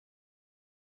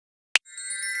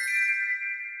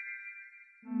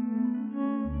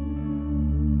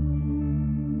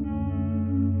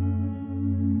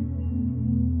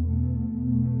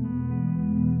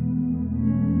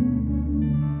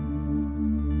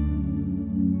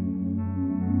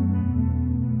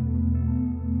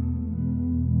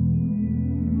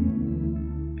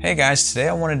Hey guys, today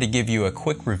I wanted to give you a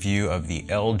quick review of the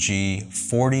LG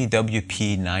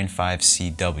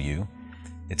 40WP95C-W.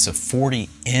 It's a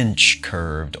 40-inch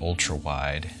curved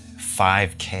ultra-wide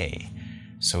 5K,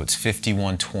 so it's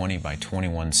 5120 by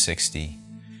 2160.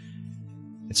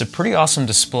 It's a pretty awesome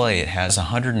display. It has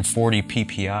 140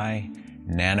 ppi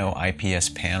Nano IPS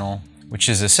panel, which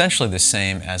is essentially the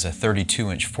same as a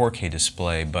 32-inch 4K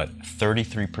display, but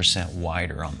 33%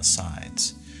 wider on the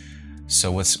sides. So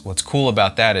what's cool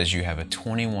about that is you have a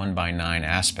 21:9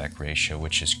 aspect ratio,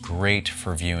 which is great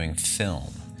for viewing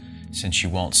film, since you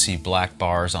won't see black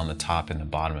bars on the top and the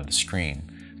bottom of the screen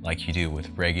like you do with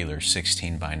regular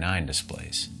 16:9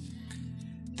 displays.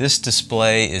 This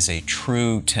display is a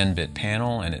true 10-bit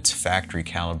panel and it's factory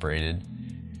calibrated.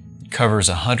 It covers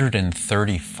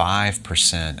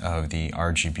 135% of the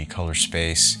RGB color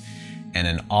space and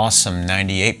an awesome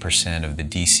 98% of the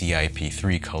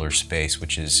DCI-P3 color space,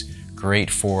 which is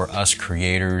great for us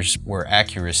creators where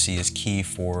accuracy is key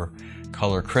for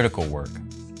color critical work.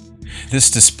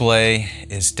 This display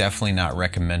is definitely not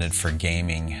recommended for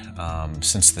gaming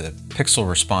since the pixel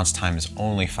response time is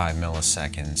only 5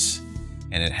 milliseconds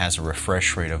and it has a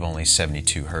refresh rate of only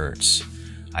 72 Hertz.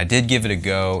 I did give it a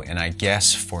go, and I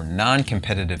guess for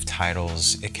non-competitive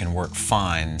titles it can work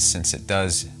fine since it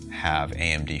does have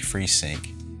AMD FreeSync.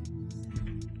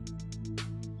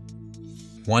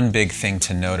 One big thing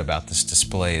to note about this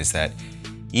display is that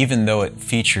even though it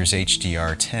features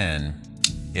HDR10,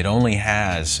 it only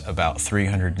has about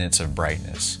 300 nits of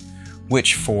brightness,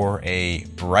 which for a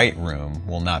bright room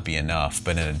will not be enough,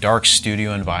 but in a dark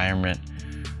studio environment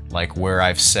like where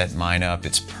I've set mine up,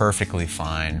 it's perfectly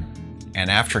fine. And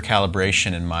after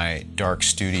calibration in my dark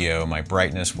studio, my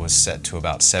brightness was set to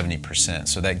about 70%,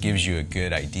 so that gives you a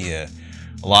good idea.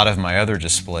 A lot of my other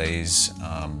displays,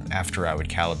 after I would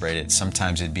calibrate it,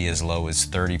 sometimes it'd be as low as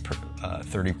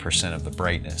 30% of the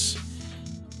brightness.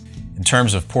 In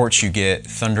terms of ports, you get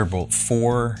Thunderbolt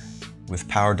 4 with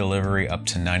power delivery up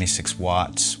to 96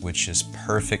 watts, which is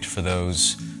perfect for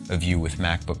those of you with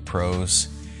MacBook Pros.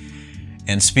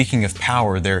 And speaking of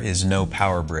power, there is no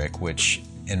power brick, which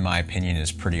in my opinion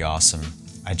is pretty awesome.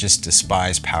 I just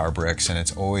despise power bricks, and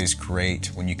it's always great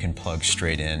when you can plug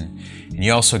straight in. And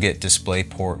you also get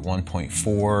DisplayPort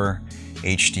 1.4,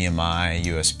 HDMI,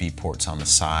 USB ports on the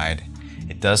side.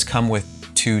 It does come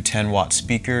with two 10-watt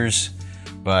speakers,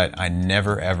 but I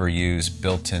never ever use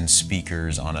built-in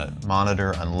speakers on a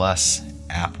monitor unless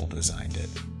Apple designed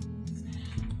it.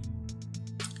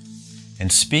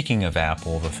 And speaking of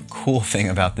Apple, the cool thing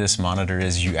about this monitor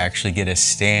is you actually get a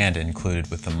stand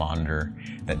included with the monitor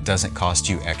that doesn't cost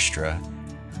you extra.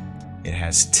 It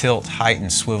has tilt, height,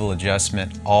 and swivel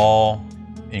adjustment, all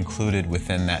included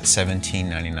within that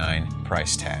 $17.99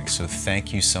 price tag. So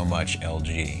thank you so much,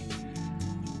 LG.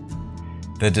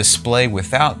 The display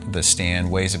without the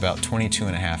stand weighs about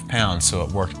 22.5 pounds, so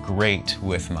it worked great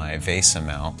with my VESA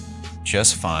mount,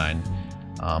 just fine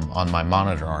on my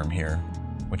monitor arm here,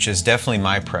 which is definitely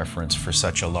my preference for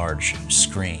such a large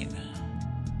screen.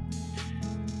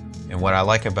 And what I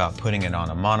like about putting it on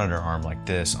a monitor arm like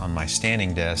this on my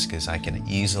standing desk is I can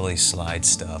easily slide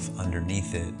stuff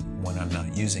underneath it when I'm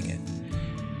not using it.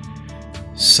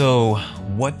 So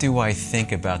what do I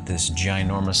think about this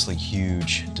ginormously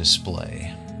huge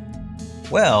display?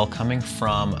 Well, coming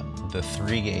from the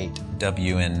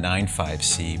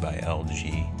 38WN95C by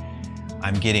LG,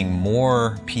 I'm getting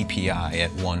more PPI at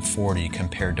 140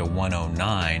 compared to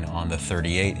 109 on the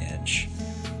 38-inch.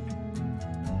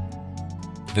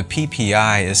 The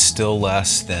PPI is still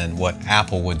less than what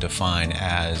Apple would define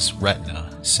as Retina,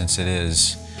 since it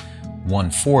is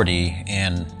 140,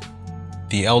 and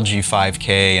the LG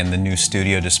 5K and the new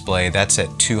Studio display, that's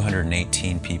at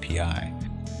 218 PPI.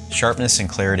 Sharpness and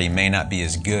clarity may not be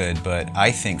as good, but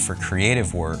I think for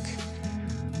creative work,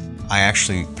 I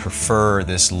actually prefer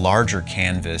this larger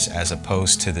canvas as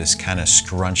opposed to this kind of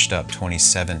scrunched up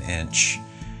 27-inch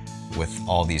with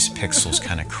all these pixels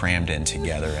kind of crammed in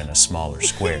together in a smaller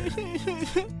square.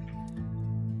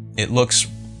 It looks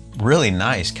really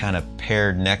nice kind of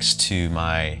paired next to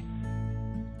my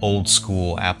old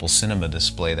school Apple Cinema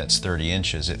display that's 30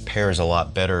 inches. It pairs a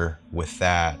lot better with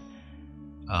that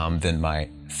than my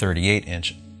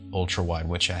 38-inch ultra-wide,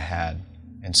 which I had.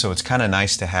 And so it's kind of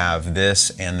nice to have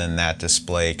this and then that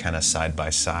display kind of side by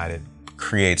side. It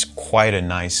creates quite a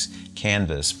nice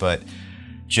canvas, but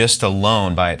just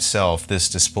alone by itself, this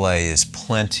display is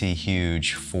plenty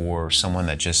huge for someone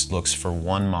that just looks for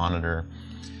one monitor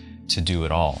to do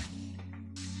it all.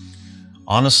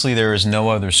 Honestly, there is no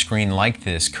other screen like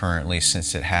this currently,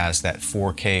 since it has that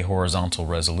 4K horizontal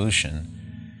resolution.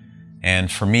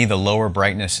 And for me, the lower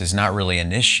brightness is not really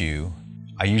an issue.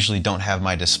 I usually don't have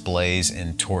my displays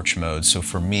in torch mode, so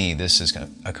for me, this is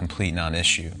a complete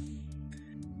non-issue.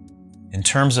 In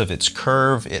terms of its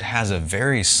curve, it has a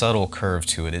very subtle curve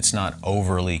to it. It's not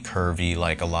overly curvy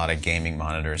like a lot of gaming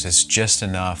monitors. It's just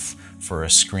enough for a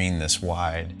screen this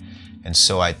wide. And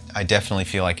so I definitely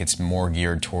feel like it's more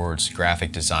geared towards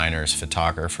graphic designers,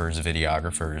 photographers,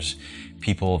 videographers,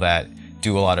 people that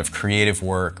do a lot of creative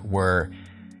work where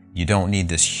you don't need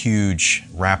this huge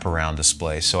wraparound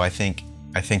display. So I think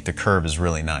the curve is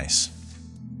really nice.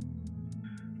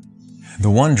 The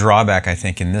one drawback I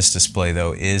think in this display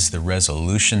though is the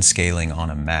resolution scaling on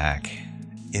a Mac.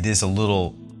 It's a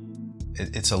little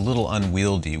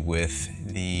unwieldy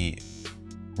with the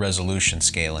resolution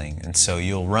scaling, and so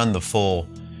you'll run the full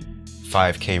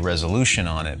 5K resolution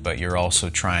on it, but you're also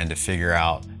trying to figure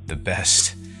out the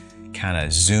best kind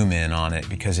of zoom in on it,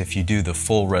 because if you do the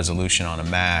full resolution on a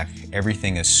Mac,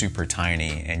 everything is super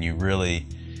tiny and you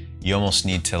almost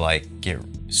need to like get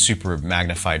super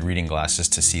magnified reading glasses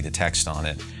to see the text on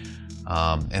it.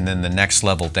 And then the next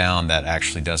level down that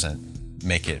actually doesn't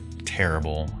make it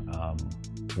terrible,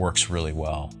 works really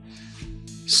well.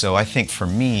 So I think for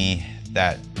me,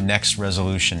 that next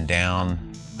resolution down,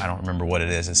 I don't remember what it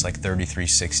is, it's like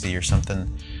 3360 or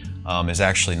something, is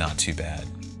actually not too bad.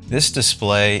 This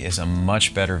display is a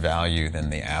much better value than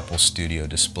the Apple Studio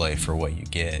display for what you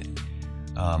get.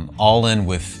 All in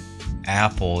with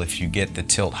Apple, if you get the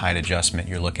tilt height adjustment,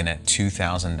 you're looking at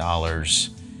 $2,000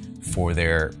 for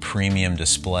their premium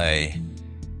display.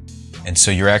 And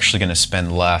so you're actually going to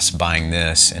spend less buying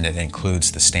this, and it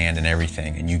includes the stand and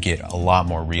everything, and you get a lot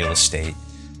more real estate.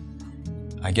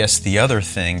 I guess the other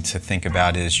thing to think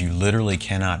about is you literally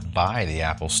cannot buy the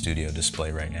Apple Studio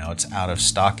display right now. It's out of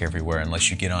stock everywhere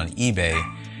unless you get on eBay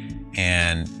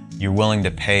and you're willing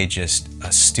to pay just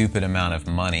a stupid amount of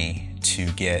money to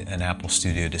get an Apple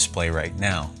Studio display right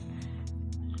now.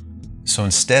 So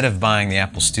instead of buying the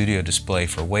Apple Studio display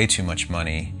for way too much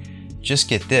money, just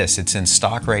get this. It's in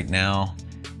stock right now.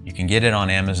 You can get it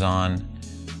on Amazon.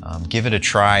 Give it a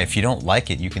try. If you don't like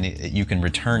it, you can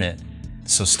return it.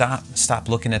 So stop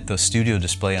looking at the Studio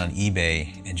display on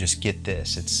eBay and just get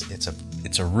this.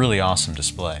 It's a really awesome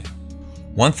display.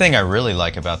 One thing I really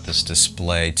like about this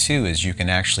display too is you can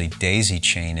actually daisy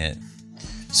chain it.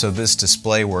 So this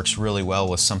display works really well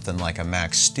with something like a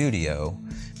Mac Studio,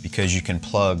 because you can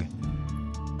plug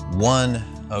one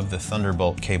of the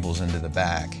Thunderbolt cables into the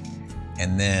back,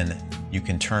 and then you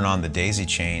can turn on the daisy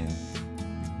chain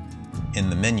in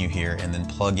the menu here and then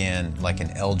plug in like an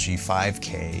LG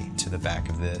 5K to the back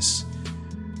of this,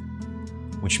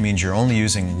 which means you're only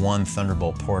using one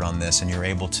Thunderbolt port on this, and you're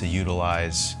able to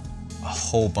utilize a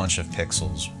whole bunch of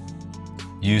pixels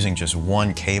using just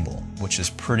one cable, which is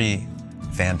pretty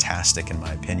fantastic in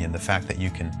my opinion. The fact that you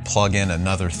can plug in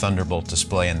another Thunderbolt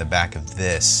display in the back of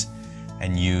this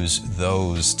and use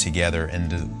those together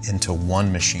into one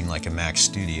machine like a Mac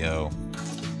Studio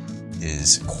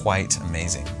is quite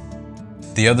amazing.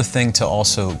 The other thing to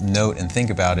also note and think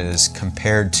about is,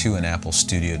 compared to an Apple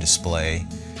Studio display,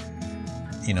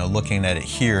 you know, looking at it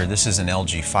here, this is an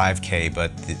LG 5K,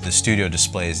 but the Studio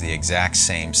display is the exact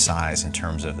same size in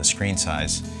terms of the screen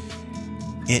size.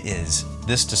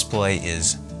 This display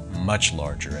is much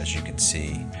larger, as you can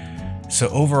see. So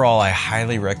overall, I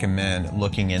highly recommend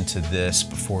looking into this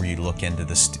before you look into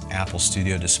the Apple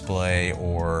Studio display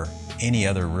or any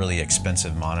other really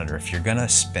expensive monitor. If you're gonna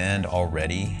spend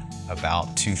already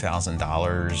about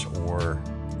 $2,000 or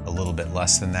a little bit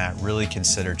less than that, really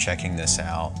consider checking this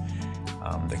out.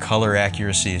 The color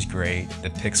accuracy is great, the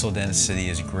pixel density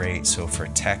is great, so for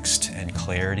text and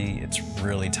clarity, it's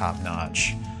really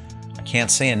top-notch. I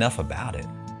can't say enough about it.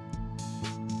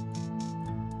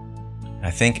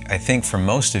 I think for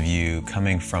most of you,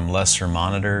 coming from lesser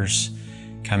monitors,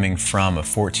 coming from a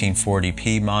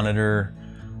 1440p monitor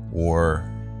or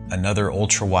another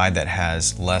ultra-wide that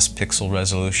has less pixel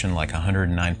resolution, like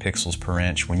 109 pixels per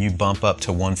inch, when you bump up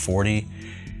to 140,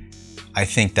 I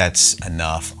think that's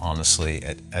enough, honestly,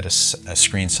 at a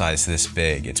screen size this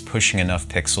big. It's pushing enough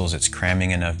pixels, it's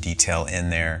cramming enough detail in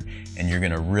there, and you're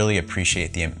gonna really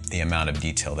appreciate the amount of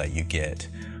detail that you get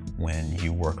when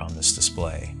you work on this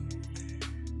display.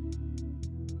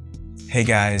 Hey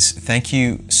guys, thank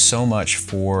you so much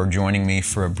for joining me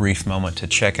for a brief moment to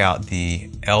check out the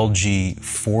LG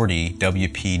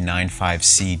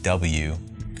 40WP95C-W.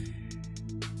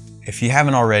 If you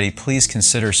haven't already, please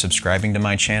consider subscribing to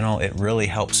my channel. It really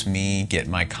helps me get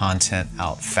my content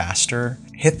out faster.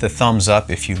 Hit the thumbs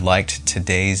up if you liked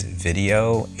today's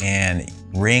video and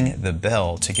ring the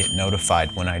bell to get notified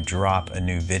when I drop a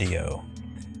new video.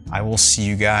 I will see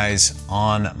you guys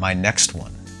on my next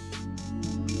one.